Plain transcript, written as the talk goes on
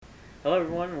Hello,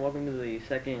 everyone, and welcome to the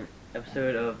second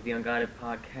episode of the Unguided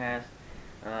Podcast.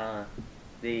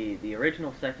 The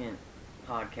original second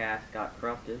podcast got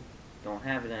corrupted. Don't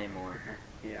have it anymore.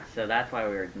 Yeah. So that's why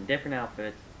we were in different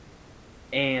outfits.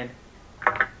 And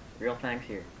Real Thanks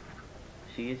here.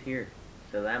 She is here.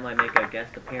 So that might make a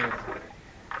guest appearance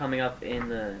coming up in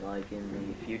the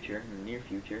future, in the near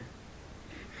future.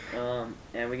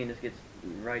 And we can just get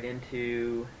right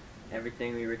into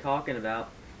everything we were talking about.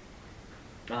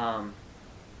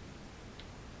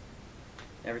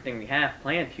 Everything we have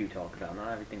planned to talk about,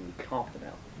 not everything we talked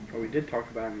about. Well, we did talk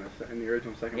about it in the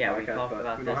original second Yeah, podcast, we talked but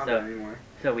about we don't this, have so- that anymore.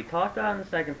 So we talked about it in the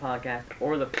second podcast,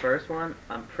 or the first one.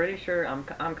 I'm pretty sure, I'm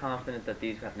confident that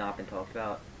these have not been talked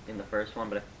about in the first one,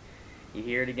 but if you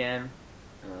hear it again,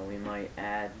 we might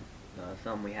add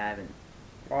some we haven't.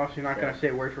 We're obviously not So- going to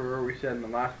say word for word we said in the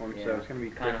last one, Yeah, so it's going to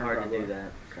be kind of different hard to do probably.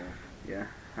 that. So. Yeah,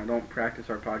 I don't practice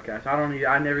our podcast.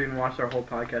 I never even watched our whole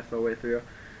podcast the way through.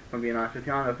 If I'm being honest with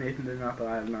you, I don't know if Nathan did or not, but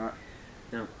I have not.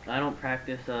 No, I don't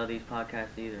practice these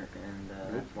podcasts either, and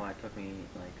Nope. that's why it took me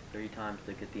like 3 times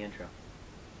to get the intro.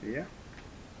 Yeah.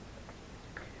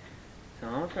 So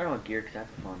I'm gonna start on gear because that's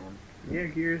a fun one. Yeah,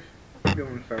 Gears. Good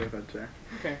one to start with, I'd say.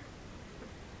 Okay.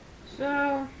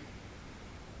 So,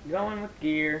 going with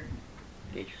gear,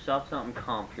 get yourself something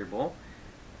comfortable.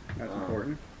 That's Um,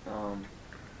 important.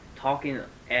 Talking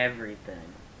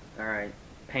everything. Alright,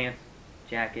 pants,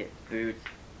 jacket, boots,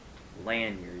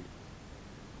 lanyard.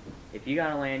 If you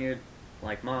got a lanyard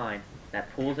like mine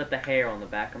that pulls at the hair on the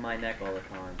back of my neck all the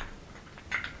time,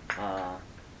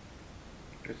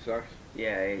 It sucks.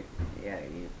 it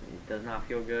does not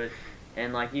feel good.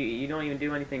 And like you don't even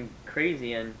do anything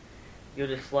crazy, and you'll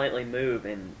just slightly move,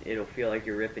 and it'll feel like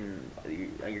you're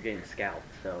you're getting scalped.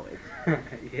 So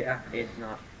Yeah. it's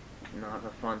not a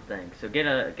fun thing. So get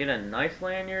a nice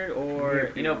lanyard,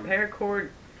 or Yeah, paracord.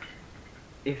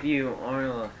 If you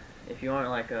aren't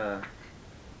like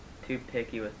too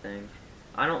picky with things,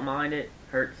 I don't mind it.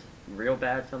 Hurts real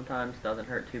bad sometimes. Doesn't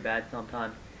hurt too bad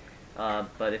sometimes.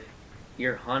 But if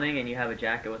you're hunting and you have a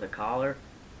jacket with a collar,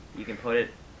 you can put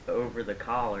it over the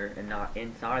collar and not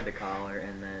inside the collar,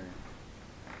 and then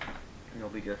you'll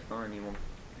be just fine. You won't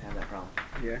have that problem.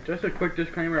 Yeah, just a quick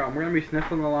disclaimer, we're going to be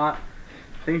sniffling a lot.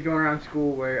 Things going around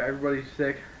school where everybody's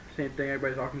sick. Same thing,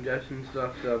 everybody's all congestion and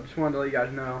stuff. So just wanted to let you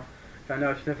guys know. I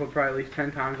know I've sniffled probably at least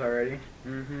 10 times already.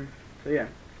 Mm-hmm. So yeah.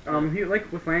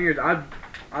 Like with lanyards, I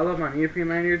love my neoprene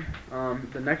lanyard.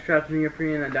 The neck strap's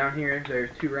neoprene, and down here there's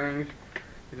 2 rings.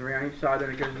 There's a ring on each side, then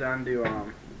it goes down to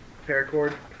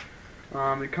paracord.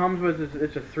 It comes with,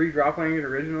 it's a 3-drop lanyard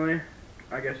originally.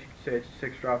 I guess you could say it's a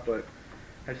 6-drop, but it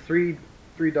has three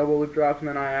double loop drops, and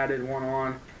then I added 1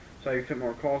 on, so I can fit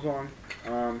more calls on.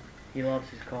 He loves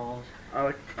his calls. I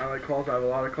like calls. I have a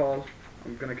lot of calls.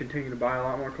 I'm gonna continue to buy a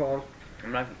lot more calls.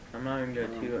 I'm not even go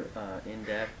too in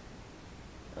depth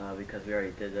because we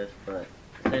already did this. But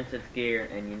since it's gear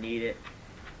and you need it,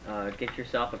 get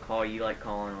yourself a call you like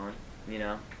calling on. You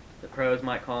know, the pros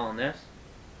might call on this,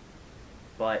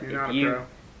 but You're if not a you, pro.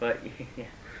 but yeah,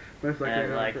 Most likely, you're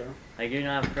not a pro. like you're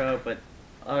not a pro. But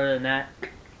other than that,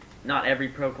 not every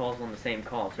pro calls on the same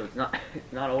call, so it's not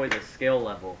always a skill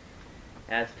level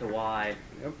as to why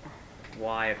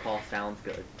a call sounds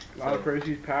good. A lot of pros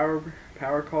use power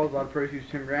calls. A lot of pros use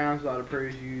Tim Browns. A lot of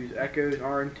pros use echoes,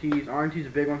 RNTs. RNT's a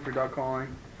big one for duck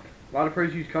calling. A lot of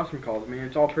pros use custom calls. I mean,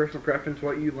 it's all personal preference.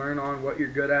 What you learn on, what you're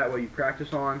good at, what you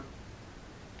practice on.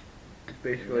 It's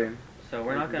basically. So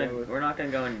we're not gonna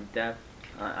go into depth.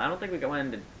 I don't think we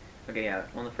went into. Okay, yeah.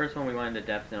 On the first one, we went into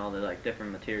depth and all the like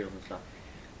different materials and stuff.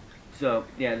 So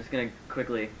yeah, just gonna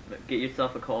quickly get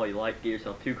yourself a call you like. Get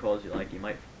yourself 2 calls you like.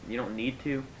 You don't need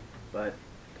to, but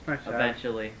Nice to have.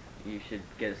 eventually you should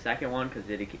get a second one because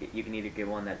you can either get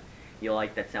one that you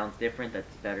like that sounds different,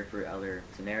 that's better for other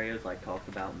scenarios, like talked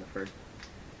about in the first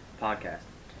podcast.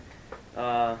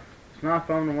 It's not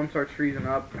fun when one starts freezing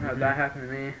up. I had that happen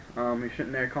to me. You're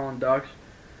sitting there calling ducks.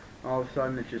 All of a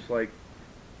sudden, it just like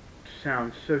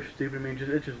sounds so stupid. I mean,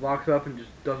 it just locks up and just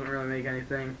doesn't really make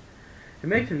anything. It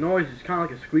makes a noise. It's kind of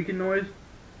like a squeaking noise,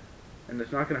 and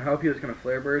it's not going to help you. It's going to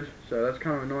flare birds. So that's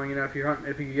kind of annoying. You know, if you're hunting,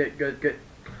 if you get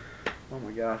oh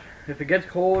my gosh, if it gets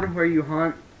cold where you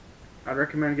hunt, I'd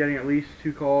recommend getting at least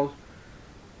 2 calls.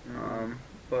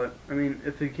 But I mean,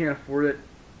 if you can't afford it,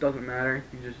 doesn't matter.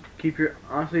 You just keep your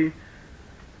honestly.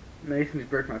 Mason just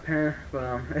broke my pen,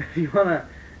 but if you don't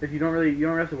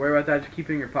have to worry about that. Just keep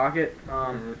it in your pocket.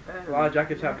 A lot of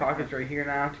jackets have pockets right here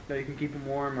now that you can keep them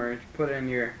warm, or just put it in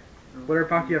your whatever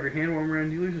pocket you have your hand warmer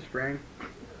in. You lose a spring.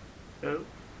 Oh.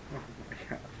 Oh my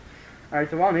god. All right,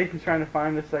 so while Nathan's trying to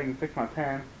find this so I can fix my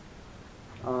pen,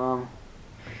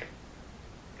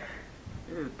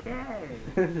 Okay.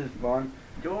 This is fun.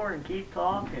 Jordan, keep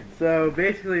talking. So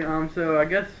basically, so I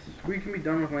guess we can be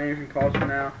done with Landers and calls for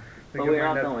now. But we're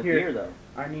not done with gear though.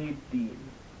 I need the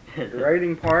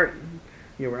writing part.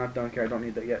 Yeah, we're not done with gear. I don't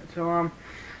need that yet. So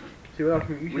see what else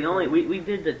we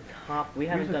did the top. We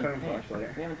haven't Use the done phone pants.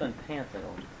 flashlight. We haven't done pants at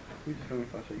all. Use the phone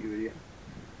flashlight, you idiot.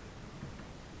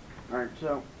 Alright,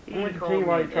 so I'm He going to called continue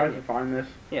while me he an tries to idiot. find this.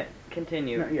 Yeah,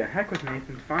 continue. No, yeah, heck with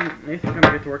Nathan. Nathan's gonna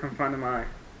get to work on finding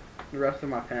the rest of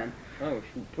my pen. Oh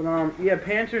shoot. But yeah,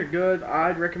 pants are good.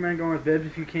 I'd recommend going with bibs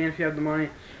if you can, if you have the money.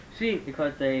 See,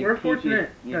 Because they we're keep fortunate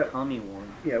your that- tummy warm.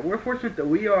 yeah, we're fortunate that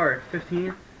we are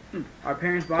 15. Our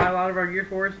parents buy a lot of our gear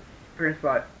for us. Parents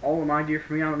buy all of my gear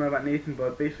for me. I don't know about Nathan,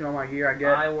 but basically all my gear I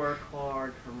get. I work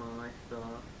hard for my stuff.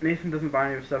 Nathan doesn't buy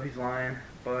any of the stuff. He's lying.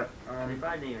 But They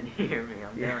probably didn't even hear me.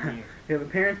 I'm yeah, down here. yeah. The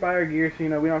parents buy our gear, so we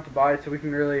don't have to buy it. So we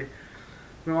can really.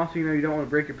 And also, you don't want to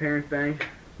break your parents' bank.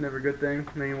 It's never a good thing.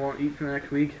 And then you won't eat for the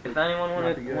next week. If anyone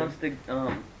Not be good. wants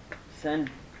to send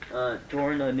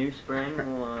Jordan a new spring,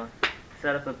 we'll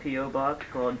set up a PO box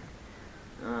called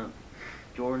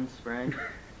Jordan Spring.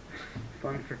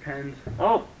 Fun for pens.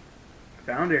 Oh,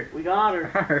 Found her. we got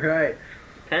her. All right.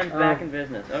 Pen's back in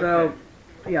business. Okay. So,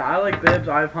 yeah, I like bibs.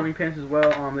 I have hunting pants as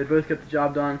well. They both get the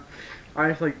job done. I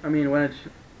just like, when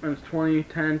it's 20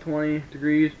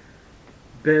 degrees,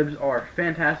 bibs are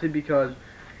fantastic because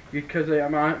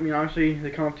obviously they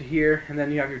come up to here, and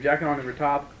then you have your jacket on over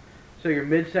top, so your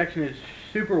midsection is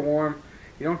super warm.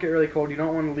 You don't get really cold. You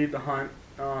don't want to leave the hunt.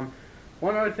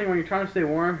 One other thing, when you're trying to stay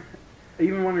warm,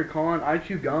 even when you're calling, I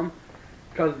chew gum.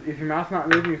 Because if your mouth's not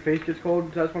moving, your face gets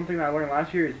cold. So that's one thing that I learned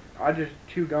last year is I just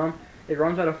chew gum. It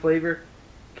runs out of flavor.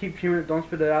 Keep chewing it. Don't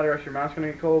spit it out or else your mouth's going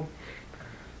to get cold.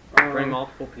 Bring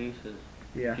multiple pieces.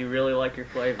 Yeah. If you really like your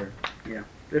flavor.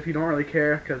 If you don't really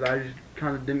care, because I just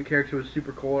kind of didn't care because it was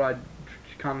super cold. I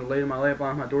just kind of laid in my lap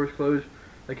on my doors closed.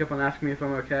 They kept on asking me if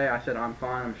I'm okay. I said I'm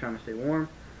fine. I'm trying to stay warm.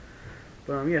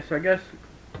 But yeah, so I guess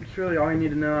it's really all you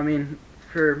need to know.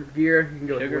 For gear, you can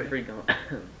go with Sugar-free gum.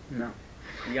 No.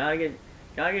 You gotta get.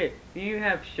 If you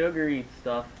have sugary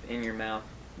stuff in your mouth,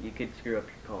 you could screw up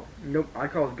your call. Nope. I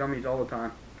call gummies all the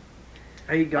time.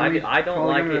 I eat gummies. I don't call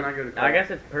like gummy, it. and I go to call. I guess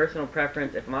it's personal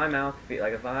preference. If my mouth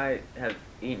if I have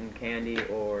eaten candy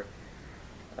or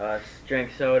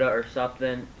drank soda or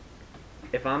something,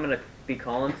 if I'm gonna be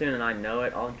calling soon and I know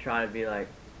it, I'll try to be like,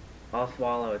 I'll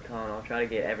swallow a ton. I'll try to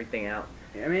get everything out.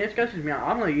 Yeah, it's just me. I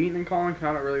don't like eating and calling because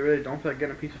I don't really don't feel like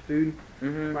getting a piece of food.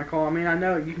 Mm-hmm. When I call. I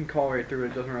know you can call right through it.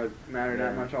 It doesn't really matter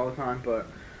that much all the time. But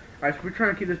alright, so we're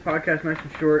trying to keep this podcast nice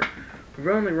and short.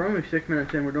 We're only 6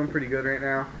 minutes in. We're doing pretty good right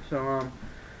now. So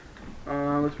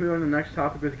let's move on to the next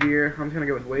topic with gear. I'm just gonna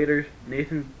go with waders.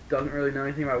 Nathan doesn't really know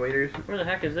anything about waders. Where the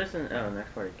heck is this in? Oh,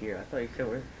 next part of gear. I thought you said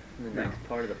we're in the No. next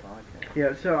part of the podcast.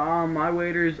 Yeah. So my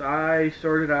waders, I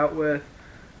started out with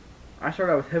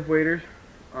hip waders.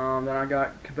 Then I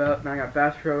got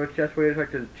Bass Pro chest waders,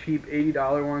 like the cheap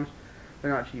 $80 ones.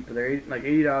 They're not cheap, but they're like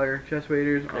 $80 chest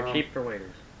waders. They're cheap for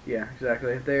waders. Yeah,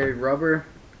 exactly. They're rubber.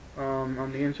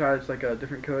 On the inside, it's like a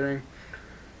different coating.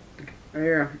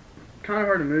 They're kind of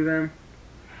hard to move in.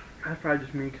 That's probably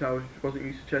just me because I wasn't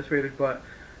used to chest waders, but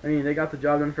they got the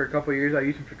job done for a couple of years. I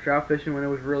used them for trout fishing when it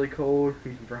was really cold.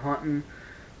 Used them for hunting,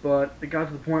 but it got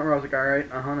to the point where I was like, all right,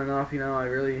 I hunt enough.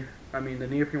 The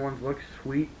neoprene ones look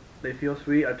sweet. They feel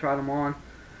sweet. I tried them on.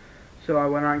 So I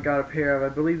went out and got a pair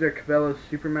of, I believe they're Cabela's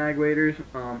Super Mag waders.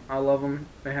 I love them.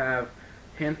 They have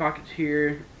hand pockets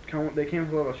here. They came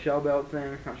with a little shell belt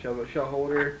thing. Not shell belt, shell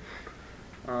holder.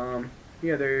 I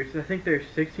think they're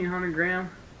 1,600 gram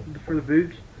for the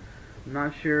boots. I'm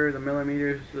not sure the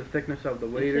millimeters, the thickness of the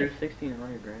waders.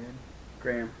 1,600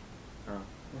 Gram. Oh. I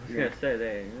was Yeah. gonna say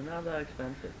they're not that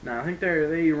expensive. No, I think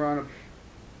they run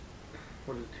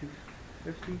what is it,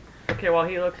 250? Okay, while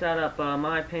he looks that up,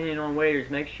 my opinion on waders,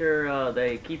 make sure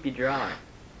they keep you dry.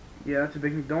 Yeah, that's a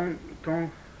big thing.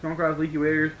 Don't grab with leaky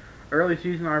waders. Early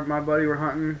season, my buddy were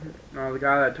hunting. The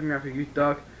guy that took me after youth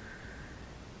duck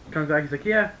comes back. He's like,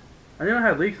 "Yeah, I knew I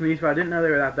had leaks in these, but I didn't know they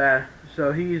were that bad."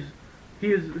 So his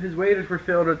waders were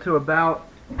filled to about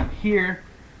here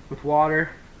with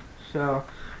water. So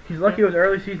he's lucky it was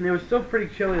early season. It was still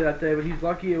pretty chilly that day, but he's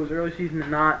lucky it was early season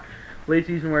and not late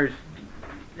season where it's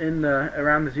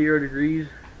around the 0 degrees.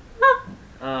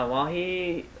 While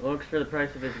he looks for the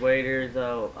price of his waders,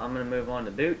 I'm gonna move on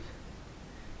to boots.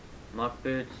 Muck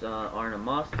boots aren't a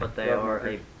must, but they Love are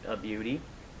muckers. a beauty.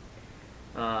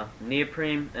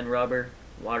 Neoprene and rubber,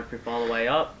 waterproof all the way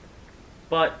up,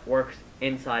 but works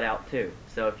inside out too.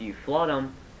 So if you flood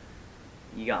them,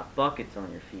 you got buckets on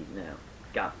your feet now.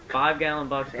 Got 5-gallon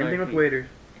buckets Same on thing your with feet. waders.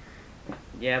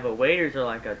 Yeah, but waders are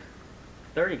like a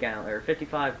 30-gallon or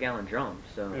 55-gallon drums.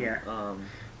 So Yeah.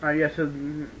 Yeah, so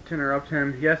to interrupt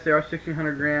him, yes, they are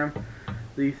 1,600 gram.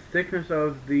 The thickness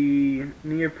of the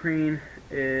neoprene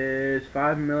is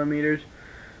 5 millimeters.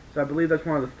 So I believe that's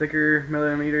one of the thicker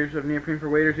millimeters of neoprene for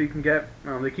waders that you can get.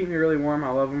 They keep me really warm. I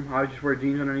love them. I just wear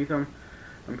jeans underneath them.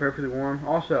 I'm perfectly warm.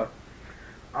 Also,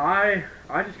 I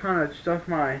just kind of stuff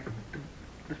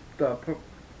the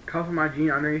cuff of my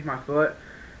jean underneath my foot.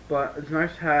 But it's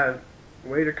nice to have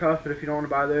wader cuffs. But if you don't want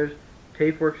to buy those,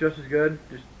 tape works just as good.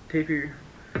 Just tape your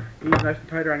jeans nice and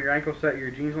tight around your ankle so that your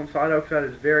jeans won't slide out, because that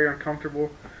is very uncomfortable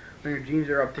when your jeans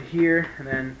are up to here, and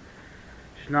then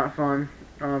it's just not fun.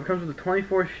 It comes with a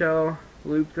 24 shell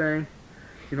loop thing.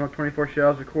 You know, 24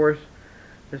 shells, of course.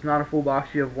 It's not a full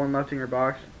box. You have one left in your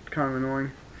box. It's kind of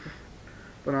annoying.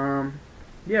 But,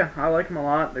 yeah, I like them a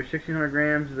lot. They're 1,600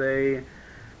 grams. They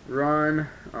run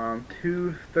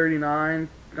 $239.99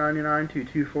 to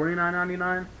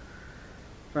 $249.99.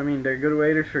 So, I mean, they're good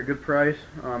waders for a good price.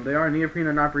 They are neoprene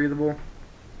and not breathable.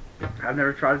 I've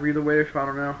never tried breathable waders, so I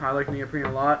don't know. I like neoprene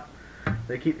a lot.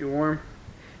 They keep you warm.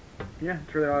 Yeah,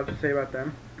 that's really all I have to say about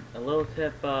them. A little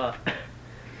tip, oh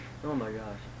my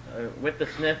gosh. With the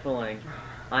sniffling,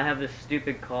 I have this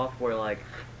stupid cough where, like,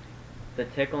 the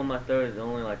tickle in my throat is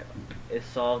only, like, it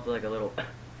solves, like, a little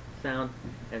sound,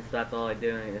 and so that's all I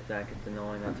do, and if that gets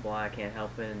annoying, that's why I can't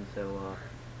help it, and so,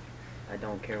 I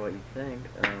don't care what you think,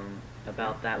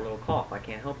 about that little cough. I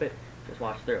can't help it, just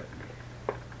watch through it.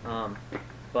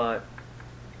 But,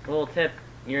 a little tip,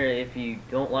 if you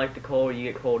don't like the cold,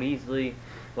 you get cold easily,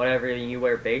 whatever, you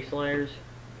wear base layers.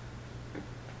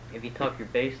 If you tuck your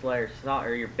base layer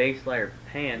or your base layer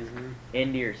pants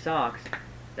into your socks,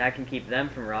 that can keep them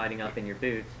from riding up in your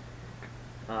boots,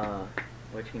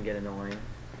 which can get annoying.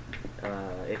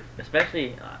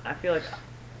 Especially, I feel like,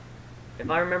 if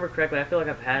I remember correctly, I feel like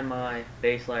I've had my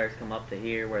base layers come up to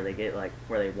here where they get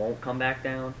where they won't come back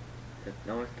down. Just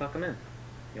no one's tuck them in.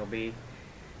 You'll be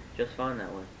just fine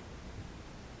that way.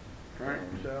 Alright,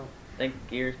 so I think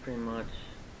gear's pretty much.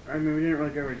 I mean, we didn't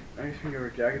really go over, I guess we can go over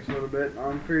jackets a little bit.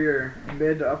 For your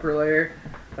mid to upper layer,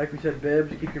 like we said,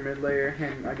 bibs, keep your mid layer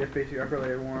and I guess basically upper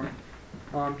layer warm.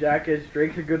 Jackets,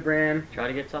 Drake's a good brand. Try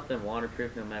to get something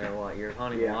waterproof no matter what. You're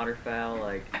hunting waterfowl,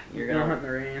 like you're Not gonna hunt in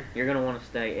the rain. You're gonna want to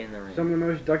stay in the rain. Some of the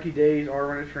most ducky days are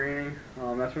when it's raining.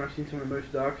 That's when I've seen some of the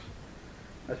most ducks.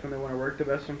 That's when they want to work the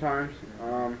best sometimes.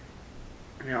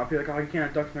 You know, I feel like, oh, you can't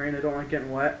have ducks in the rain. They don't like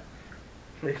getting wet.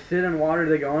 They sit in water.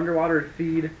 They go underwater to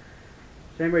feed.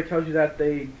 If anybody tells you that,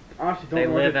 they honestly don't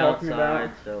know what they're talking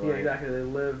about. So yeah, exactly. They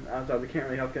live outside. They can't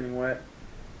really help getting wet.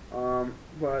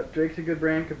 But Drake's a good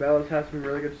brand. Cabela's has some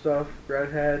really good stuff.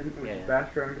 Redhead, which is Bass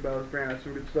Pro and Cabela's brand, has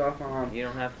some good stuff. You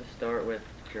don't have to start with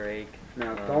Drake.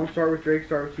 No, don't start with Drake.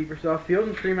 Start with cheaper stuff. Field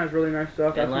and Stream has really nice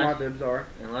stuff. That's what my bibs are.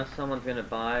 Unless someone's gonna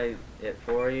buy it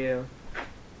for you,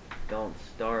 don't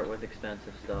start with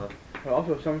expensive stuff. But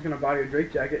also, if someone's gonna buy you a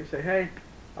Drake jacket and say, "Hey,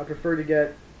 I prefer to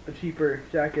get a cheaper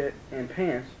jacket and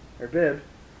pants or bibs,"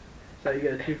 so you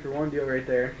get a 2-for-1 deal right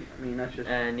there. I mean, that's just.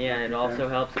 And yeah, it also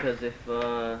helps because if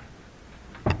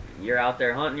you're out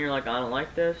there hunting, you're like, I don't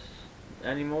like this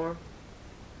anymore,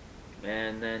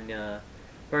 and then the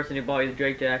person who bought you the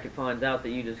Drake jacket finds out that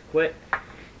you just quit,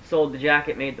 sold the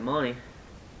jacket, made the money,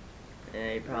 and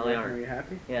they probably aren't. Are you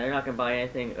happy? Yeah, they're not gonna buy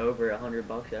anything over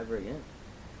 $100 ever again.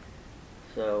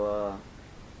 So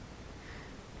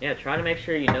yeah, try to make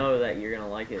sure you know that you're gonna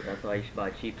like it. That's why you should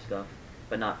buy cheap stuff,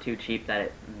 but not too cheap that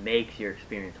it makes your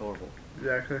experience horrible.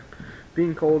 Exactly.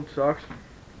 Being cold sucks.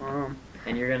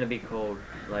 And you're gonna be cold.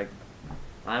 Like,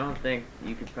 I don't think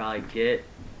you could probably get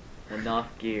enough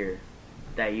gear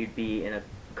that you'd be in a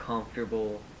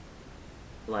comfortable,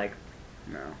 like,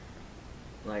 No.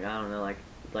 like I don't know,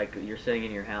 like you're sitting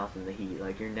in your house in the heat.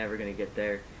 Like, you're never gonna get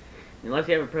there unless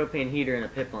you have a propane heater and a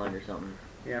pit blind or something.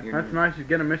 Yeah, that's nice. You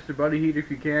get a Mr. Buddy heater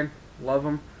if you can. Love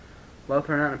them. Love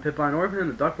throwing out in a pit line or even in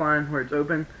the duck line where it's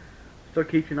open. Still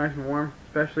keeps you nice and warm.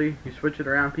 Especially you switch it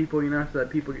around people, you know, so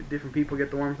that different people get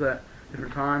the warmth at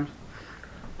different times.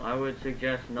 I would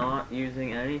suggest not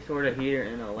using any sort of heater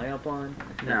in a layup line.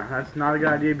 No, that's not a good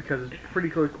idea because it's pretty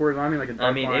close quarters. I mean, like a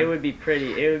duck line. it would be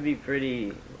pretty. It would be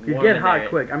pretty. You'd get hot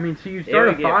quick. I mean, so you start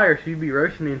a fire, so you'd be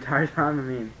roasting the entire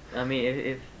time. I mean,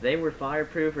 if they were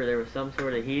fireproof or there was some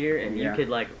sort of heater and you could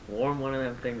like warm one of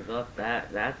them things up,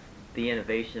 that's the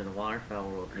innovation the waterfowl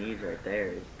world needs right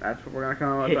there. That's what we're gonna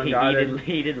come up with Unguided.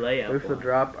 Heated layup. With the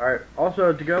drop. All right.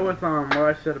 Also, to go with what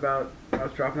I said about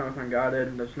us dropping out with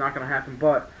Unguided, that's not gonna happen.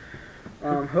 But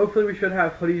hopefully, we should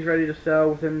have hoodies ready to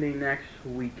sell within the next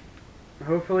week.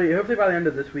 Hopefully by the end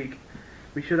of this week,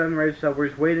 we should have them ready to sell. We're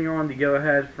just waiting on the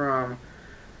go-ahead from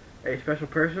a special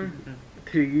person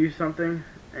to use something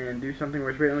and do something.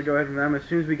 We're just waiting on the go ahead from them. As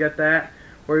soon as we get that,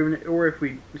 as soon as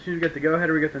we get the go ahead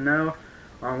or we get the no,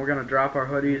 we're gonna drop our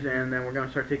hoodies and then we're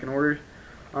gonna start taking orders.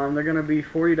 They're gonna be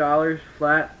 $40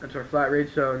 flat. That's our flat rate.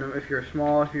 So if you're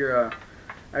small, if you're a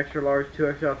extra large,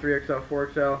 2XL, 3XL,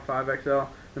 4XL, 5XL,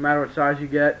 no matter what size you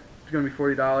get, it's gonna be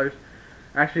 $40.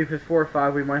 Actually, if it's 4 or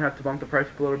 5, we might have to bump the price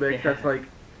up a little bit because that's like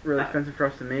really expensive for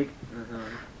us to make.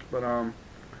 But so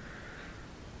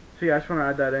yeah, I just want to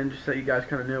add that in just so you guys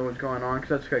kind of knew what's going on,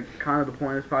 because that's like kind of the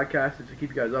point of this podcast, is to keep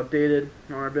you guys updated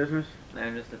on our business.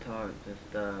 And just to talk,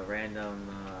 just random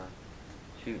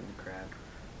shooting crap.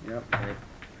 Yep. Like,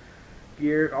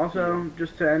 Gear. Also,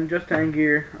 just to end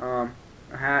gear.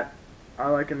 A hat. I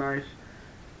like a nice.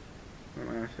 What am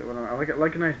I gonna say? I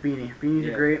like a nice beanie. Beanies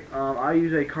are great. I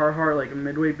use a Carhartt, like a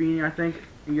midweight beanie, I think,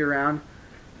 year round.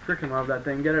 Freaking love that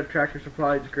thing. Get it at Tractor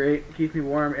Supply. It's great. Keeps me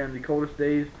warm in the coldest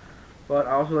days. But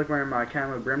I also like wearing my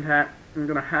camo brimmed hat. I'm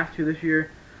gonna have to this year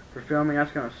for filming.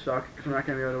 That's gonna suck because I'm not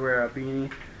gonna be able to wear a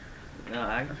beanie. No,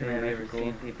 actually, have you ever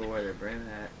seen people wear their brim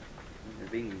hat and their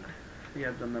beanie? Yeah,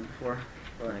 I've done that before,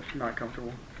 but it's not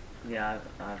comfortable. Yeah,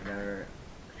 I've never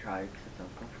tried because it's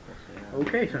uncomfortable. So yeah.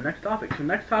 Okay, so next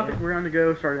topic. We're going to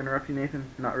go. Sorry to interrupt you, Nathan.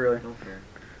 Not really. Go for it.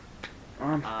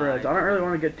 Spreads. I don't really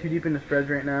want to get too deep into spreads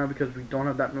right now because we don't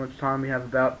have that much time. We have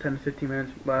about 10 to 15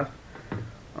 minutes left.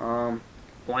 Blind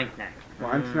snacks.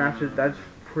 Blind snacks, that's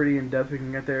pretty in depth. We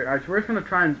can get there. Alright, so we're just gonna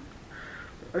try and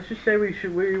let's just say we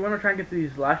want to try and get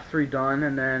these last 3 done,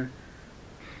 and then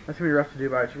that's gonna be rough to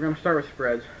do. Alright, so we're gonna start with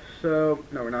spreads. So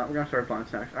no, we're not. We're gonna start with blind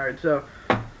snacks. Alright, so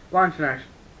blind snacks.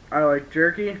 I like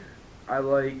jerky. I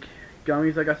like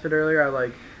gummies, like I said earlier. I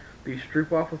like these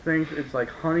Stroop waffle things. It's like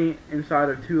honey inside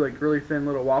of 2 like really thin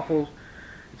little waffles.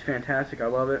 It's fantastic. I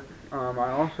love it.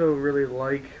 I also really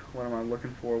like. What am I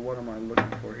looking for? What am I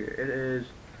looking for here? It is.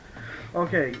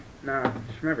 Okay, now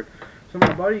just remembered. So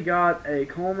my buddy got a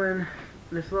Coleman.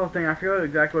 This little thing. I forget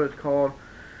exactly what it's called.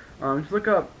 Just look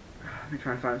up. Let me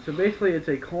try and find it. So basically, it's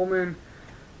a Coleman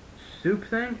soup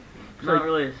thing. It's not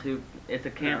really a soup. It's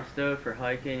a camp stove for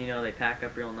hiking. You know, they pack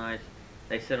up real nice.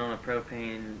 They sit on a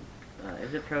propane.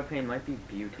 Is it propane? Might be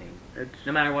butane.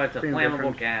 No matter what, it's a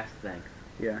flammable gas thing.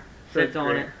 Yeah. Sits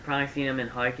on it. Probably seen them in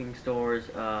hiking stores.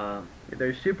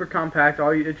 They're super compact.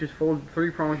 It just fold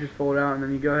 3 prongs, just fold out, and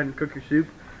then you go ahead and cook your soup.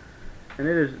 And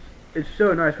it's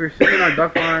so nice. We were sitting in our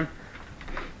duck line,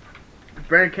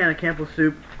 brand can of Campbell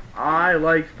soup. I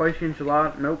like spicy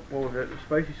enchilada. Nope, what was it?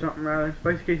 Spicy something rather.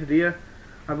 Spicy quesadilla,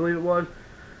 I believe it was.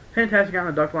 Fantastic out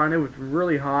in the duck line. It was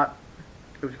really hot.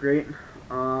 It was great.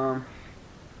 Nathan,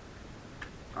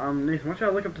 why don't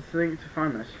you look up the thing to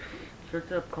find this?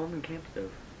 Search up Coleman camp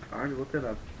stove. I already looked it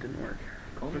up. Didn't work.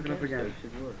 Coleman look it up again.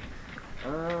 Should work.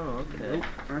 Oh, okay. Nope,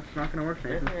 that's not gonna work,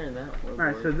 Nathan.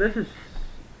 Alright, so this is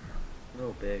a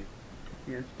little big.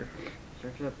 Yeah, it's different.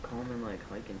 Search up Coleman like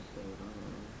hiking stove.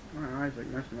 I don't know. My eyes like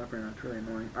messing up right now. It's really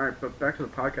annoying. Alright, but back to the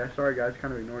podcast. Sorry guys,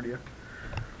 kind of ignored you.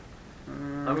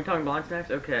 Are we talking blind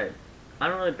snacks? Okay. I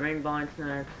don't really bring blind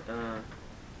snacks,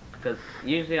 because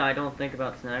usually I don't think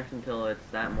about snacks until it's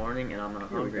that morning and I'm not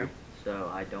hungry. So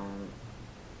I don't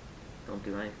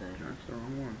do anything. That's the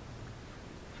wrong one.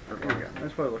 Okay. There we go.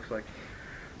 That's what it looks like.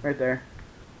 Right there.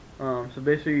 So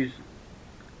basically you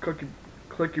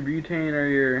click your butane or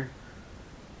your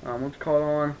what's it called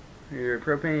on your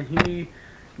propane. He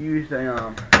used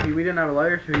a we didn't have a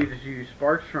lighter, so he just used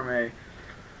sparks from a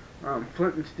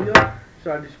flint and steel.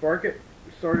 So I just spark it.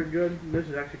 Started good. This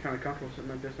is actually kind of comfortable sitting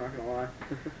like this, not gonna lie.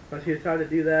 But he decided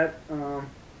to do that.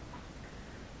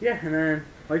 Yeah, and then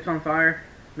lights on fire,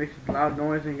 makes a loud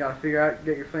noise, and you gotta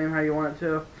get your flame how you want it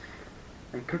to,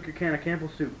 and cook your can of Campbell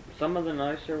soup. Some of the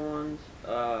nicer ones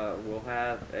will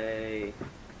have a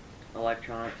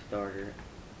electronic starter.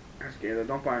 That's good.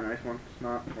 Don't buy a nice one. It's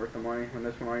not worth the money. When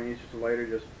this one all you need is just a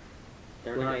lighter,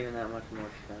 they're not even that much more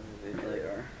expensive. They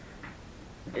are.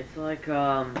 It's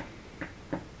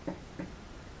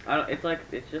like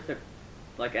it's just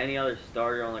like any other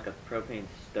starter on like a propane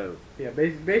stove. Yeah,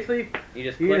 basically you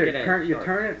just click it and you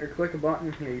turn it or click a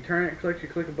button. Yeah, you turn it, you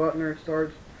click a button, or it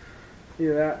starts.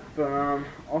 Either that. But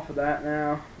off of that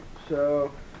now.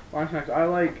 So blind snacks. I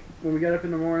like when we get up in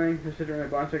the morning. This is my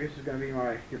blind snack. This is gonna be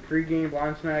your pre-game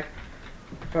blind snack.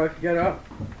 So I like to get up,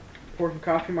 pour some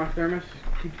coffee in my thermos,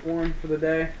 keep it warm for the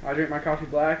day. I drink my coffee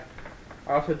black.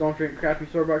 I also don't drink crappy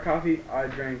store-bought coffee. I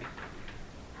drink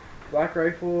Black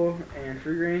Rifle and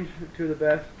Free Range, 2 of the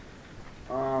best.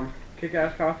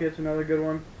 Kick-Ass Coffee, that's another good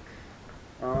one.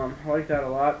 I like that a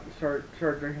lot. Started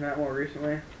drinking that more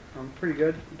recently. Pretty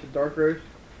good. It's a dark roast.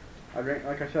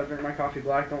 Like I said, I drink my coffee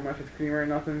black. Don't mess with creamer or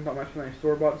nothing. Don't mess with any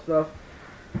store-bought stuff.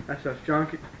 That stuff's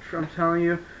junk. I'm telling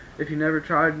you. If you never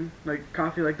tried like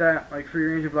coffee like that, like Free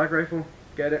Range or Black Rifle,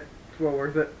 get it. It's well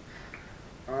worth it.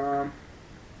 And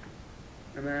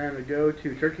then we go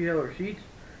to Turkey Hill or Sheets.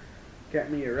 Get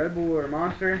me a Red Bull or a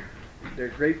Monster. They're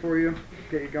great for you.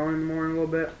 Get you going in the morning a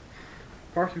little bit.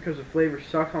 Partially because the flavor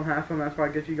sucks on half of them. That's why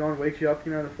it gets you going, wakes you up.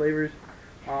 You know, the flavor's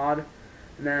odd.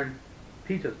 And then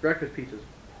pizzas, breakfast pizzas.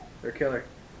 They're killer.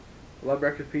 I love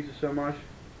breakfast pizza so much.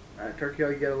 At Turkey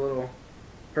Hill, you get a little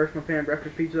personal pan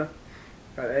breakfast pizza.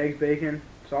 Got eggs, bacon,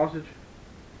 sausage,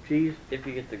 cheese. If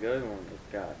you get the good one,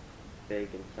 it's got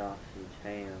bacon, sausage,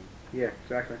 ham. Yeah,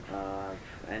 exactly.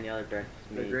 Any other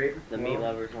breakfast meat. They're great. The meat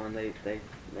lovers one, they're yeah.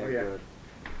 good.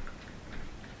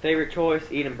 Favorite choice: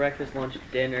 eating breakfast, lunch,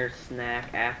 dinner,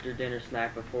 snack, after dinner,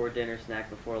 snack before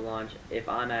lunch. If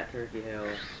I'm at Turkey Hill,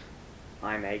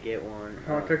 I may get one. If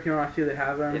I'm at Turkey Hill, I see they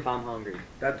have them. If I'm hungry.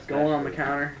 That's going on the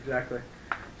counter. Exactly.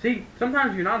 See,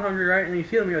 sometimes you're not hungry, right? And you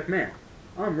see them, you're like, man,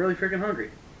 I'm really freaking hungry.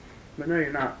 But no,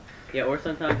 you're not. Yeah, or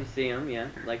sometimes you see them, yeah.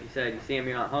 Like you said, you see them,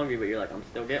 you're not hungry, but you're like, I'm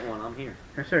still getting one, I'm here.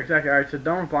 Yes, sir, exactly. Alright, so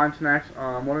done with blind snacks. What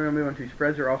are we going to move on to?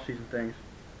 Spreads or off-season things?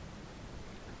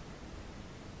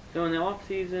 So in the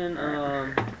off-season,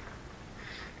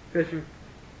 Fishing.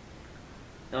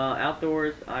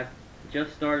 outdoors, I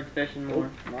just started fishing more.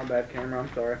 Oh, my bad, camera,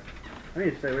 I'm sorry. I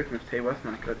need to stay away from this table, that's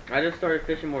not good. I just started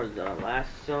fishing more last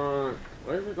summer.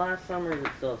 Was it last summer or is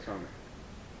it still summer?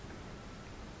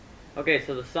 Okay,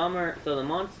 so the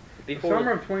months before... The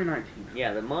summer of 2019.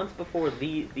 Yeah, the months before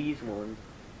these ones,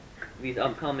 these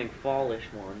upcoming fallish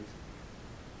ones,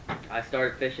 I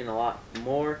started fishing a lot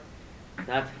more.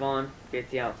 That's fun.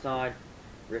 Gets you outside,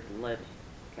 ripping lips,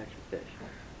 catching fish.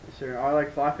 Yes, sir. I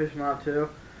like fly fishing a lot too.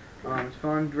 It's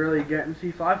fun really getting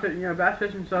see fly fishing, you know, bass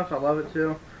fishing stuff. I love it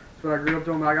too. That's what I grew up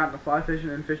doing. But I got into fly fishing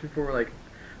and fishing for like,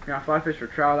 you know, I fly fish for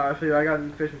trout. Obviously, I got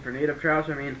into fishing for native trout.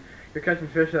 So I mean, you're catching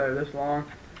fish that are this long,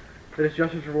 but it's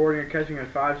just as rewarding. You're catching a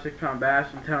 5-6 pound bass.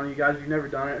 I'm telling you guys, if you've never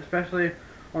done it, especially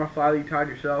on a fly that you tied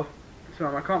yourself.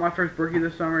 So I caught my first brookie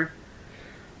this summer.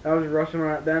 That was a rush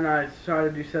one. Then I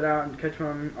decided to set out and catch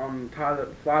one on the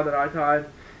fly that I tied.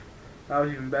 That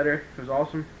was even better. It was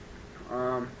awesome.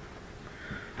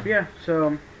 Yeah,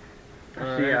 so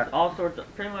There's all sorts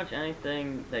of, pretty much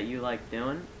anything that you like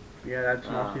doing. Yeah, that's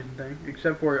an off-season thing.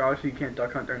 Except for, obviously, you can't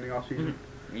duck hunt during the off-season.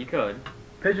 You could.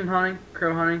 Pigeon hunting,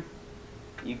 crow hunting.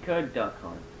 You could duck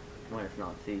hunt when it's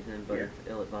not season, but Yeah. it's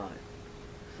ill-advised.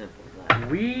 Simple as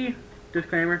that.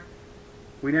 Disclaimer,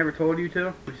 we never told you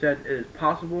to. We said it is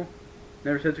possible.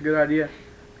 Never said it's a good idea.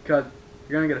 Because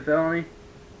you're going to get a felony.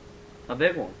 A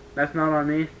big one. That's not on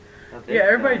me. A big Yeah,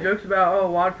 everybody felony. jokes about,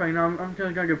 oh, waterfowl, you know, I'm just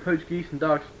going to go poach geese and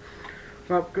ducks.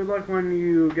 Well, good luck when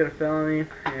you get a felony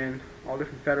and all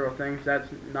different federal things. That's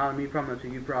not a me problem, that's a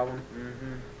you problem.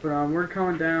 But we're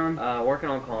coming down. Working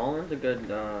on calling's a good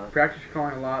Practice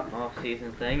calling a lot.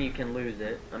 off-season thing. You can lose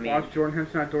it. I mean, Watch Jordan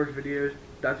Henson Outdoors videos.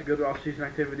 That's a good off-season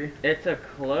activity.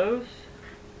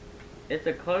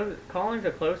 Calling's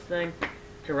a close thing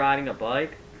to riding a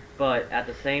bike, but at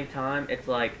the same time, it's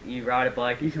like you ride a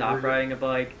bike, you You can stop lose it. riding a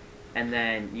bike, and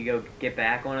then you go get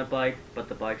back on a bike, but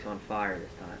the bike's on fire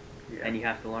this time. Yeah. And you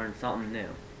have to learn something new,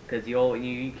 because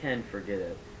you can forget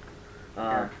it.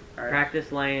 Yeah. Alright.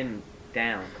 Practice laying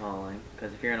down calling,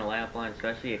 because if you're in a layup line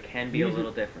especially, it can be a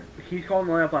little different. He's called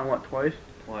the layup line, what, twice?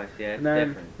 Twice, yeah, it's And then,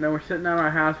 different. then we're sitting at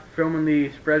our house filming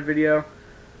the spread video.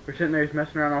 We're sitting there, he's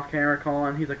messing around off camera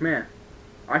calling. He's like, man,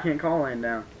 I can't call laying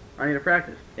down. I need to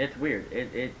practice. It's weird.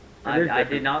 is I different.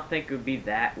 did not think it would be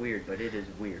that weird, but it is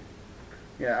weird.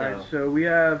 Yeah, So- alright, so we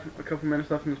have a couple minutes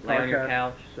left in this Lay podcast. on your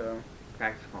couch, So,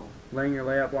 practice calling. laying your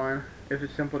layup line, if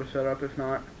it's simple to set up, if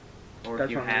not, Or That's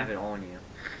if you on have you. it on you.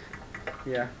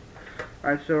 yeah.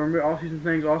 Alright, so remember all-season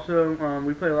things. Also,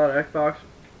 we play a lot of Xbox.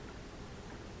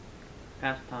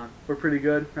 Pass time. We're pretty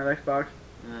good at Xbox.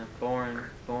 Boring.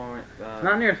 It's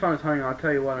not near as fun as hunting, I'll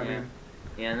tell you what, I yeah. mean.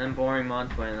 Yeah, and then boring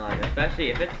months when, like,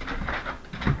 especially if it's...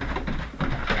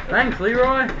 Thanks,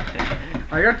 Leroy!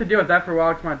 I got to deal with that for a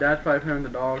while because my dad's probably playing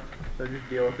with the dog, so just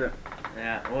deal with it.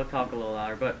 Yeah, we'll talk a little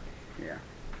louder, but... Yeah.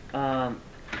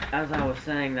 As I was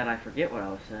saying that I forget what I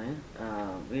was saying,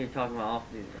 we were talking about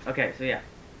off-season. Okay, so yeah,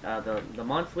 the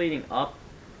months leading up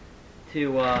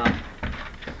to,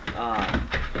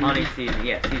 hunting season,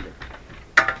 yeah, season.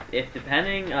 If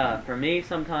depending, for me,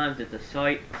 sometimes it's a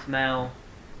sight, smell,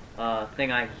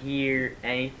 thing I hear,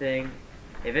 anything.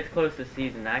 If it's close to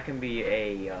season, that can be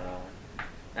a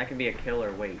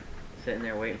killer wait. Sitting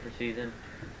there waiting for season.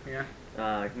 Yeah.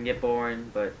 It can get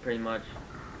boring, but pretty much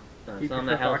Keep something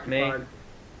that yourself helps me. occupied.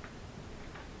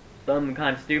 Something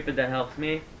kind of stupid that helps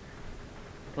me.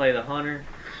 Play the hunter.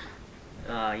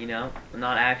 You know, I'm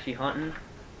not actually hunting,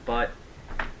 but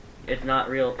it's not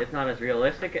real. It's not as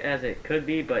realistic as it could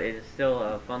be, but it is still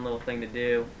a fun little thing to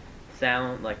do.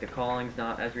 Sound like the calling's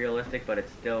not as realistic, but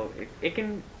it's still it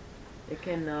can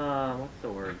what's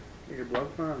the word? Get your blood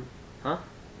flowing. Huh?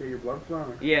 Get your blood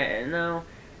flowing. Yeah, no,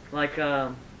 like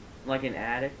an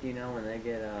addict, you know, when they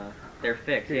get their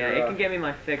fix. Yeah, it can give me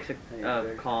my fix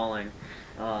of calling,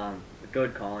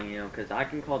 good calling, you know, because I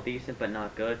can call decent but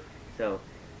not good. So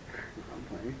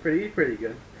He's pretty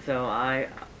good. So I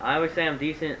would say I'm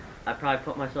decent. I probably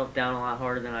put myself down a lot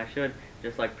harder than I should,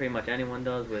 just like pretty much anyone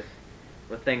does with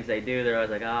things they do. They're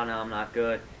always like, oh no, I'm not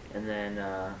good, and then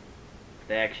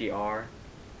they actually are.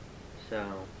 So.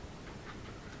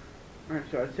 Alright,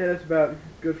 so I'd say that's about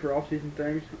good for off-season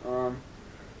things.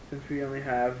 Since we only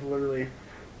have literally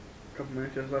a couple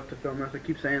minutes just left to film this, I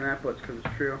keep saying that, but it's because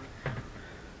it's true.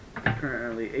 It's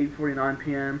currently 8:49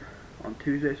 p.m. on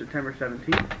Tuesday, September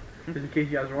 17th. Just in case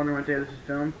you guys are wondering what day this is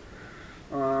filmed.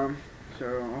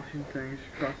 So off-season things,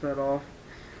 cross that off.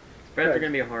 Spreads are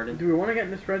gonna be a hard one. Do we want to get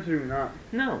into spreads or do we not?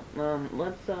 No.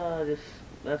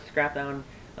 Let's scrap down.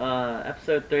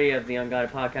 Episode 3 of the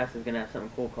Unguided Podcast is gonna have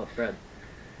something cool called spreads.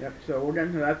 Yep. So we'll get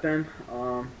into that then.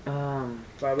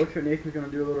 But it looks like Nathan's gonna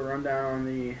do a little rundown on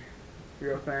the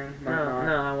real thing. No,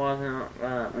 I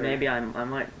wasn't. Maybe I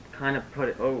might kind of put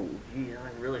it. Oh, geez,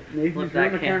 I really. Nathan's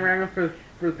doing the camera angle for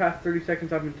the past 30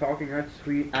 seconds I've been talking. That's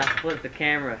sweet. I flipped the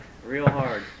camera real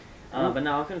hard. But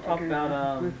no, I was gonna talk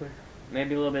about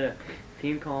maybe a little bit of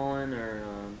team calling or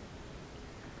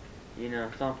you know,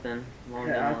 something along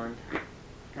those lines.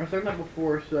 I've said that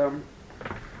before, so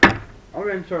I'll go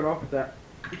ahead and start off with that.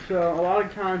 So a lot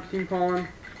of times team calling.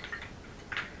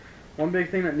 One big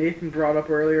thing that Nathan brought up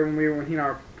earlier when he and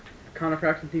I were kind of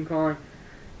practicing team calling,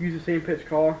 use the same pitch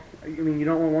call. I mean, you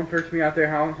don't want one person to be out there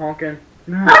honking,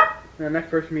 and the next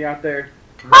person to be out there.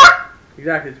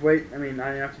 Exactly, it's way. I mean,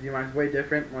 I didn't have to do mine. It's way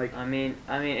different. Like I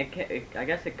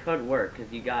guess it could work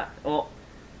because you got you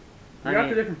got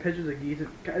the different pitches of geese. It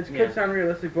could sound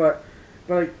realistic, but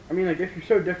like I mean, like if you're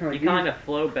so different, like you kind of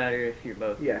flow better if you're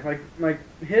both. Yeah, like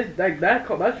his that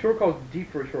short call is deep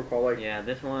for a short call. Like yeah,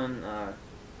 this one.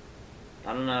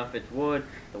 I don't know if it's wood,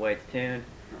 the way it's tuned.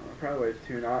 Probably the way it's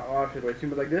tuned. Obviously the way it's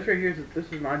tuned, but like this right here,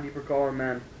 this is my deeper call, and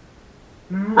man.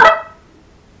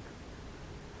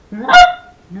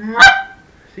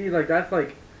 See, like that's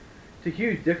like it's a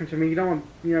huge difference. I mean, you don't want,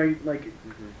 you know, like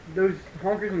those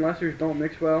honkers and lessers don't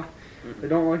mix well. They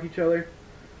don't like each other.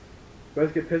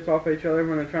 Both get pissed off at each other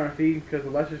when they're trying to feed because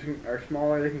the lessers are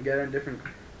smaller. They can get in different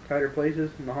tighter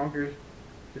places, and the honkers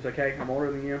just like, hey, I'm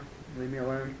older than you. Leave me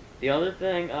alone. The other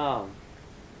thing,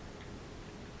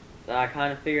 that I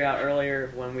kind of figured out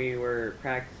earlier when we were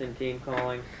practicing team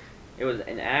calling, it was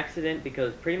an accident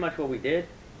because pretty much what we did,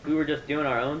 we were just doing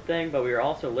our own thing, but we were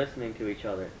also listening to each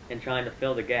other and trying to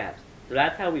fill the gaps. So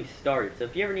that's how we started. So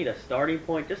if you ever need a starting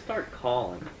point, just start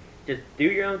calling. Just do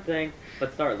your own thing,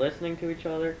 but start listening to each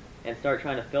other and start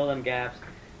trying to fill them gaps.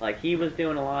 Like he was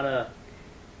doing a lot of,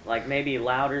 like maybe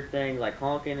louder things, like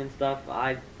honking and stuff.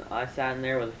 I sat in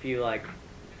there with a few like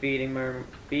feeding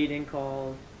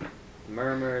calls,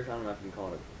 murmurs. I don't know if you can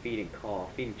call it a feeding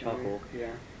call, feeding chuckle,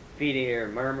 feeding or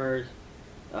murmurs,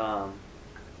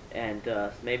 and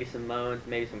maybe some moans,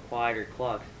 maybe some quieter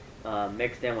clucks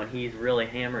mixed in when he's really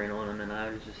hammering on them, and I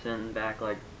was just sitting back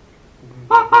like.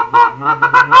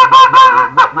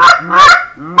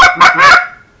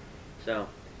 So,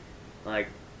 like,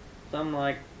 something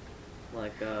like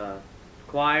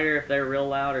quieter if they're real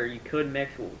loud, or you could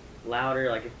mix louder.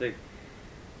 Like if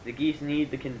the geese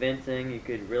need the convincing, you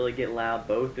could really get loud,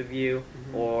 both of you,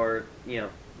 or you know,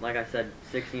 like I said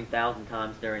 16,000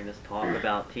 times during this talk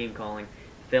about team calling,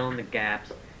 fill in the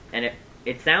gaps, and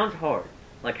it sounds hard.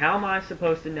 Like how am I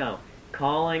supposed to know?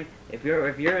 Calling, if you're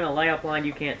in a layup line,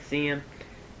 you can't see him.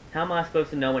 How am I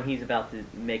supposed to know when he's about to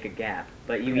make a gap?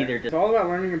 But you either just... It's all about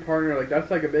learning your partner. Like, that's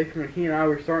like a big thing. When he and I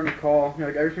were starting to call, you know,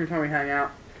 like every single time we hang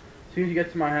out, as soon as you get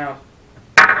to my house,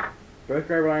 both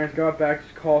grab our irons, go out back,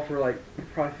 just call for like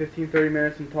probably 15-30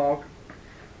 minutes and talk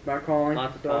about calling.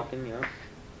 Lots of talking, you know.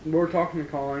 We're talking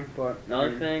and calling, but...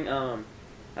 Another thing,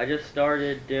 I just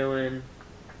started doing,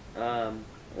 when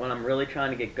I'm really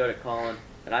trying to get good at calling,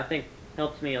 that I think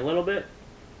helps me a little bit,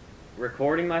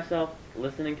 recording myself,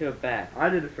 listening to it back. I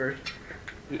did it first.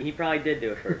 He probably did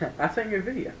do it first. I sent you a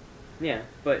video. Yeah,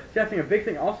 but... See, I think a big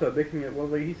thing,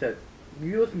 like he said,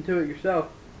 you listen to it yourself,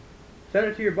 send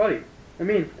it to your buddy. I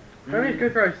mean, it's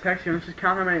good for us texting. Let me just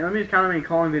count how many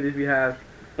calling videos we have.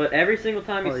 But every single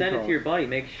time you send it to your buddy,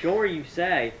 make sure you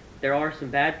say there are some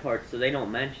bad parts so they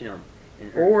don't mention them.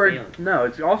 No,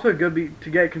 it's also good to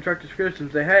get constructive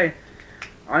criticism. Say, hey,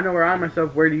 I know where I messed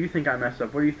up. Where do you think I messed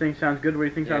up? What do you think sounds good? What do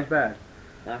you think sounds bad?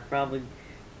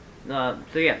 So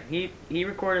yeah, he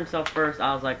recorded himself first.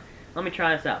 I was like, let me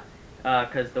try this out,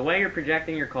 because the way you're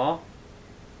projecting your call,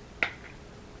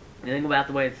 you think about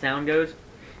the way the sound goes.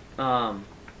 We're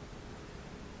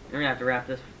gonna have to wrap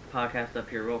this podcast up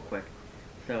here real quick.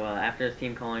 So after this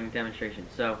team calling demonstration,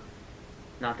 so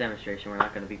not demonstration, we're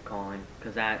not gonna be calling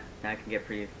because that can get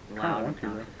pretty loud.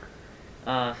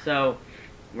 So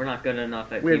we're not good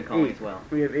enough at team calling as well.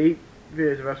 We have 8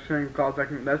 videos of us saying calls.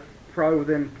 That's probably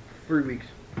within 3 weeks.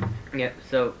 Yeah,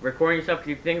 so recording yourself,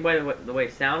 because if you think about the way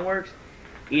sound works,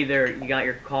 either you got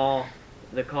your call,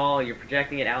 you're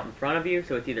projecting it out in front of you,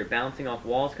 so it's either bouncing off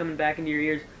walls coming back into your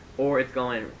ears, or it's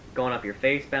going up your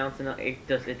face, bouncing up. It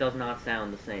does not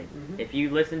sound the same. Mm-hmm. If you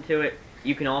listen to it,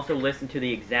 you can also listen to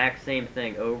the exact same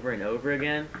thing over and over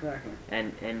again, Exactly.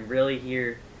 and really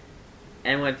hear,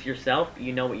 and when it's yourself,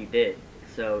 you know what you did.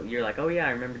 So you're like, oh yeah, I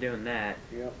remember doing that.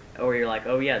 Yep. Or you're like,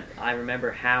 oh yeah, I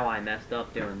remember how I messed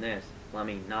up doing this. Let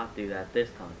me not do that this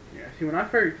time. Yeah. See, when I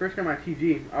first got my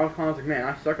TG, I was like, man,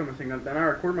 I suck on this thing. Then I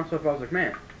recorded myself. I was like,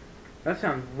 man, that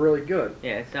sounds really good.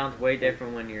 Yeah, it sounds way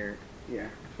different when you're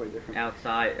it's way different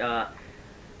outside.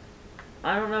 I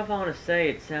don't know if I want to say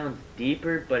it sounds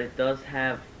deeper, but it does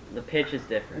have the pitch is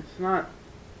different.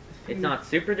 It's not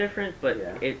super different, but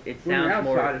it when you're sounds outside,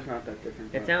 more. it's not that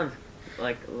different. It sounds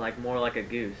like more like a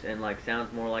goose, and like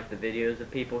sounds more like the videos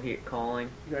of people calling.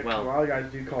 Exactly. Well, A lot of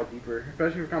guys do call deeper,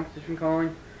 especially for competition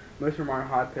calling. Most of them aren't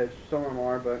high pitched. Some of them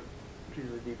are, but it's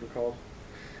usually deeper calls.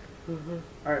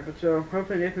 Alright, but so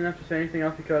hopefully Nathan doesn't have to say anything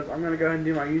else because I'm gonna go ahead and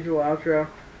do my usual outro.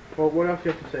 Well, what else do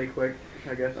you have to say, quick?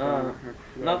 I guess.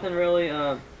 Nothing really.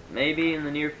 Maybe in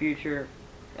the near future,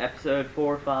 episode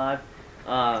 4 or 5,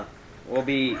 we'll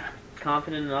be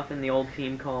confident enough in the old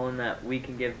team calling that we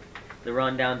can give the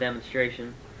rundown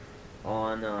demonstration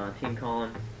on team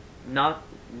calling. Not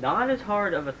as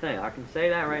hard of a thing. I can say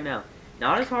that right now.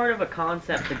 Not as hard of a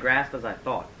concept to grasp as I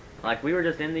thought. Like, we were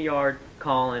just in the yard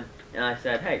calling, and I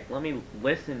said, hey, let me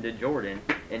listen to Jordan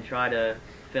and try to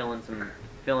fill in some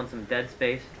dead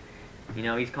space. You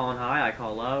know, he's calling high, I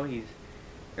call low. He's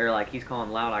calling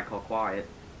loud, I call quiet.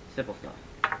 Simple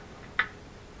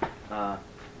stuff.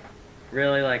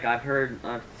 Really, like, I've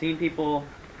seen people,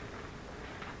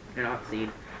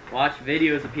 watch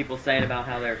videos of people saying about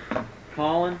how they're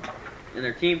calling, and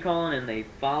their team calling, and they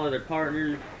follow their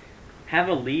partners. Have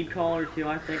a lead caller too,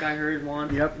 I think I heard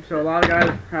once. Yep, so a lot of guys,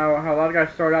 how a lot of guys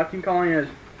start out team calling is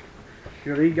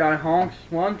your lead guy honks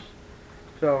once,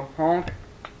 so honks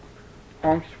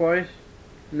twice,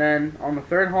 and then on the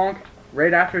third honk,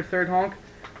 right after his third honk,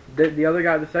 the other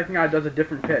guy, the second guy, does a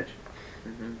different pitch.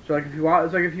 Mm-hmm. So like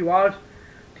if you watch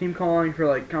team calling for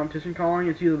like competition calling,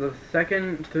 it's either the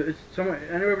second it's somewhere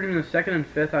anywhere between the second and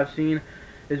fifth I've seen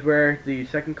is where the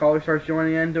second caller starts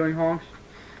joining in doing honks,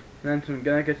 and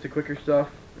then it gets to quicker stuff.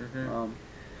 Mm-hmm.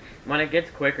 When it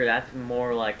gets quicker, that's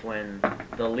more like when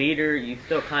the leader, you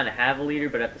still kind of have a leader,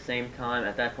 but at the same time,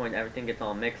 at that point, everything gets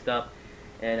all mixed up,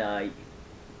 and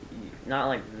not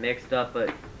like mixed up,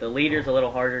 but the leader's a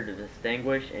little harder to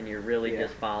distinguish, and you're really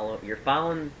just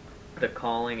following the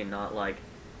calling, and not like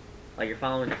you're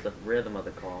following just the rhythm of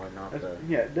the call, and not the.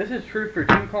 Yeah, this is true for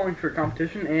team calling for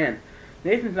competition, and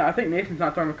I think Nathan's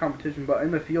not talking about competition, but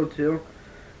in the field too.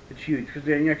 It's huge because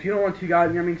if you don't want two guys,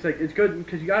 you know what I mean? It's good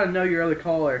because you got to know your other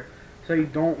caller, so you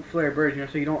don't flare birds.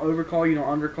 So you don't overcall, you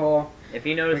don't undercall. If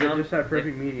you notice just that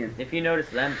perfect median. If you notice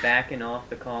them backing off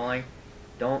the calling,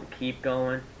 don't keep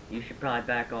going. You should probably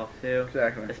back off too.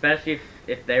 Exactly. Especially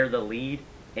if they're the lead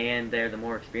and they're the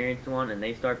more experienced one, and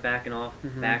they start backing off,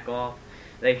 back off.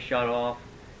 They shut off.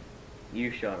 You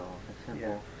shut off. It's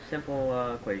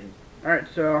simple equation. All right,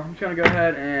 so I'm just gonna go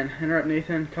ahead and interrupt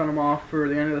Nathan, cut him off for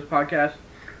the end of this podcast.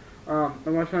 I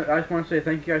just want to say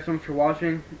thank you guys so much for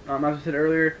watching. As I said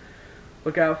earlier,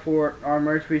 look out for our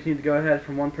merch. We just need to go ahead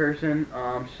from one person.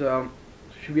 So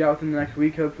should be out within the next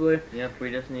week, hopefully. Yep,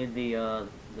 we just need the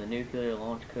nuclear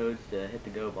launch codes to hit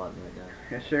the go button right now.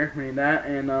 Yes, sir. We need that,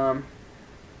 and so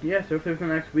hopefully within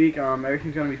the next week,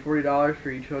 everything's gonna be $40 for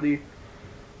each hoodie.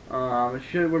 We're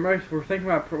thinking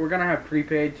about we're gonna have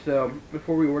prepaid, so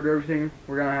before we order everything,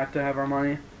 we're gonna have to have our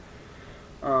money.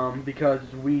 Because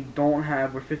we're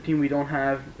 15, we don't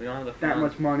have that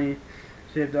much money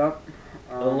saved up.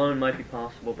 A loan might be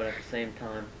possible, but at the same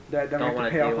time, don't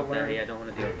want to deal with that. Yeah, don't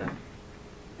want to deal with that.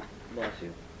 Bless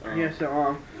you.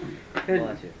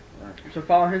 Bless you. So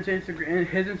follow his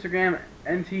Instagram,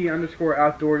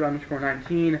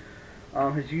 nt_outdoors_19.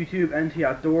 His YouTube, NT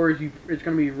Outdoors. It's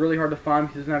going to be really hard to find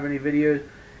because he doesn't have any videos.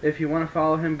 If you want to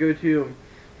follow him, if you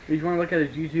want to look at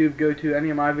his YouTube, go to any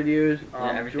of my videos.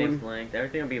 Everything's linked.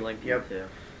 Everything will be linked here too.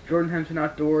 Jordan Henson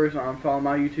Outdoors. Follow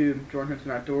my YouTube, Jordan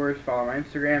Henson Outdoors. Follow my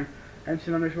Instagram,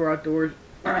 Henson_outdoors.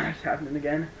 It's happening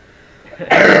again. He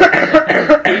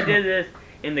did this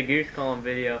in the Goose Calling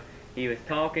video. He was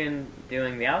talking,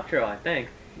 doing the outro, I think,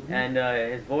 and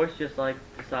his voice just like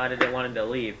decided it wanted to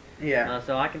leave. Yeah.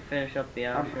 So I can finish up the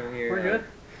outro here. We're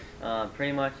good.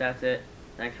 Pretty much that's it.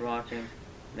 Thanks for watching.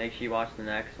 Make sure you watch the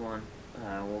next one.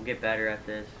 We'll get better at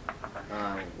this.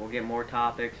 We'll get more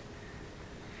topics.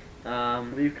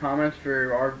 Leave comments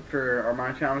for our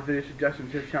my channel video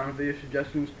suggestions, his channel video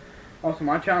suggestions. Also,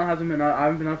 my channel hasn't been I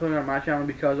haven't been uploading on my channel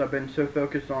because I've been so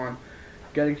focused on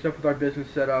getting stuff with our business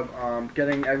set up,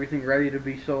 getting everything ready to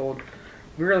be sold.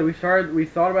 We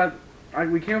thought about,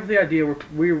 we came up with the idea.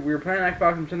 We were playing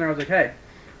Xbox and sitting there. I was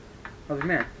like,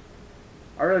 man,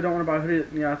 I really don't want to buy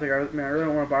hoodies. You know, I was like, man, I really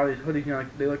don't want to buy these hoodies. You know,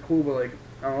 like, they look cool, but like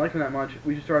I don't like them that much.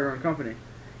 We should start our own company.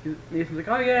 Nathan's like,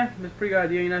 oh yeah, that's a pretty good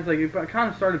idea. You know, it's like it kind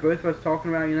of started both of us talking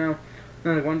about, you know. And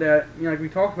then like one day, you know, like we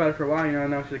talked about it for a while, you know,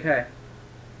 and then she's like, hey,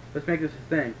 let's make this a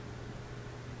thing.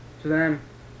 So then,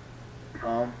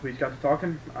 we just got to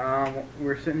talking. We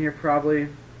were sitting here probably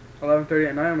 11:30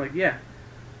 at night. I'm like, yeah,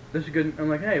 this is good. I'm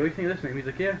like, hey, what do you think of this name? He's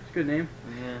like, yeah, it's a good name.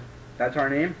 Yeah. That's our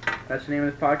name. That's the name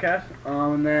of this podcast.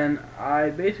 And then I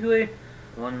basically,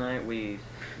 one night we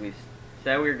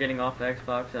said we were getting off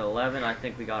Xbox at 11. I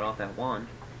think we got off at 1.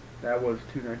 that was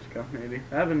 2 nights ago, maybe.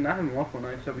 I haven't walked one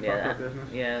night, so we talked about business.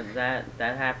 Yeah,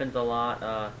 that happens a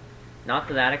lot. Not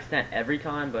to that extent every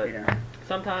time, but Yeah.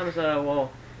 sometimes we'll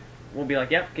be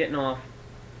like, yep, getting off.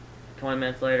 20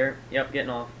 minutes later, yep, getting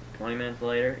off. 20 minutes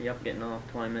later, yep, getting off.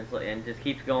 20 minutes later, and it just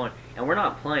keeps going. And we're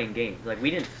not playing games. Like, we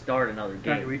didn't start another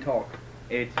game. We talk.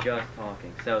 It's just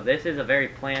talking. So this is a very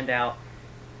planned out.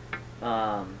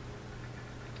 What's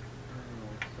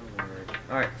the word?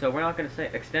 All right, so we're not going to say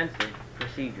extensive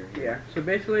procedure here. Yeah. So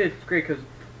basically, it's great because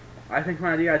I think of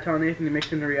an idea, I tell Nathan to make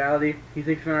it into reality. He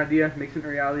thinks of an idea, makes it into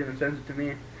reality, and then sends it to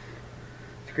me.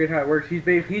 It's great how it works. He's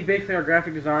basically our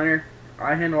graphic designer.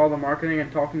 I handle all the marketing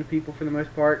and talking to people for the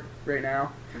most part right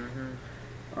now.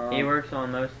 He works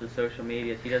on most of the social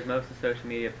medias. He does most of the social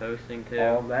media posting too.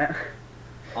 All of that.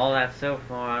 All that so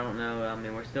far, I don't know. I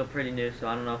mean, we're still pretty new, so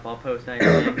I don't know if I'll post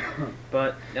anything.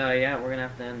 But yeah, we're gonna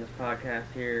have to end this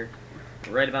podcast here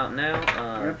right about now.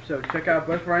 Yep. So check out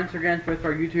both of our Instagrams, both of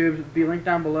our YouTubes. It'll be linked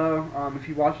down below. If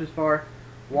you watch this far,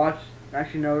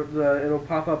 Actually, no. It'll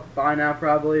pop up by now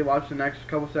probably. Watch the next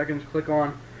couple seconds. Click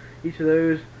on each of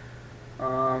those.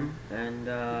 And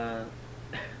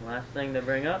last thing to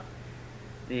bring up,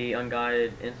 the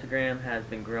Unguided Instagram has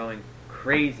been growing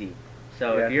crazy.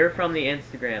 So if you're from the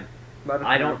Instagram,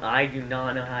 I do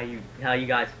not know how you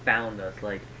guys found us.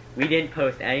 Like, we didn't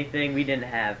post anything. We didn't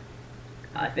have.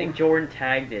 I think Jordan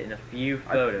tagged it in a few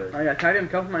photos. I tagged it in a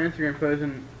couple of my Instagram posts,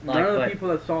 and none of the people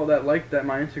that liked that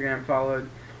my Instagram followed.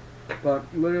 But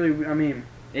literally, I mean,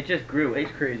 it just grew.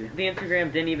 It's crazy. The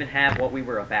Instagram didn't even have what we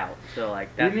were about. So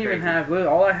like that's didn't even crazy. have.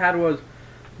 Literally, all I had was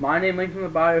my name linked in the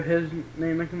bio, his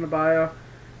name linked in the bio,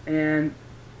 and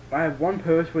I have one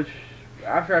post which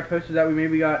after I posted that we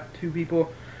maybe got 2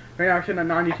 people. Right now, we're sitting at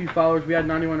 92 followers. We had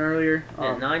 91 earlier.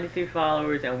 92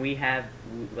 followers, and we have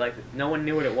like no one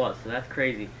knew what it was. So that's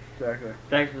crazy. Exactly.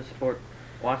 Thanks for the support.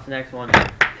 Watch the next one.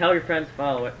 Tell your friends to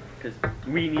follow it because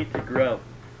we need to grow.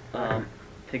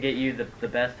 To get you the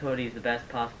best hoodies, the best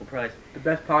possible price. The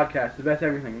best podcast, the best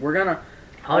everything. We're gonna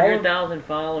 100,000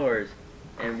 followers,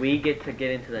 and we get to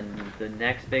get into the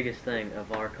next biggest thing of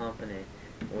our company,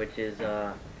 which is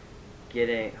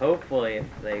getting, hopefully if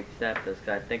they accept us,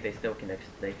 'cause I think they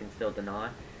can still deny,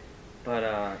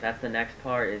 but that's the next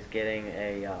part, is getting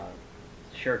a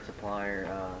shirt supplier,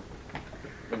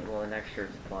 the next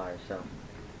shirt supplier. So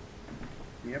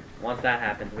yep. Once that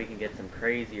happens, we can get some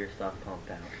crazier stuff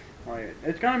pumped out.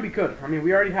 It's gonna be good. I mean,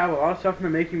 we already have a lot of stuff in the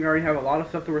making. We already have a lot of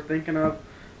stuff that we're thinking of.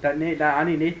 That I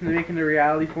need Nathan to make into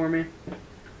reality for me.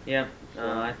 Yeah,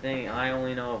 I think I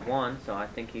only know of one, so I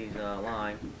think he's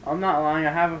lying. I'm not lying.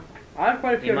 I have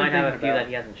quite a few. He might have a few that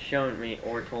he hasn't shown me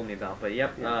or told me about. But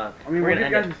yep. Yeah. I mean, we're gonna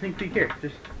give you guys a sneak peek here.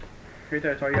 Just right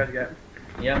there. That's all you guys get.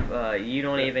 Yep. You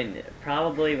don't even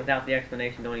probably without the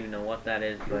explanation don't even know what that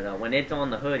is. But when it's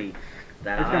on the hoodie.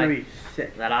 It's gonna be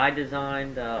sick. That I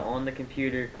designed on the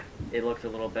computer, it looks a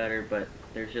little better, but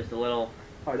there's just a little.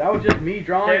 Oh, that was just me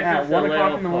drawing at 1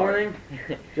 o'clock in the morning.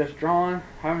 Just drawing.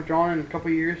 Haven't drawn in a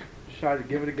couple years. Decided to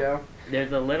give it a go.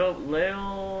 There's a little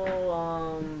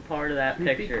part of that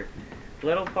picture.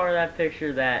 Little part of that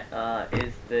picture that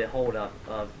is the holdup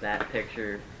of that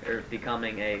picture or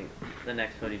becoming the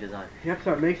next hoodie design. Yep,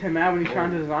 so it makes him mad when he's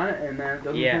trying to design it, and then it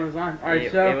doesn't become design. All right,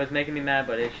 it was making me mad,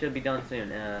 but it should be done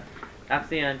soon. That's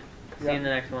the end. See you in the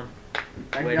next one.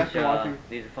 Thank you guys for watching.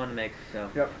 These are fun to make, so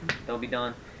they'll be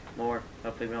done. More.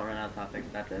 Hopefully we don't run out of topics.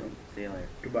 That's it. See you later.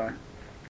 Goodbye.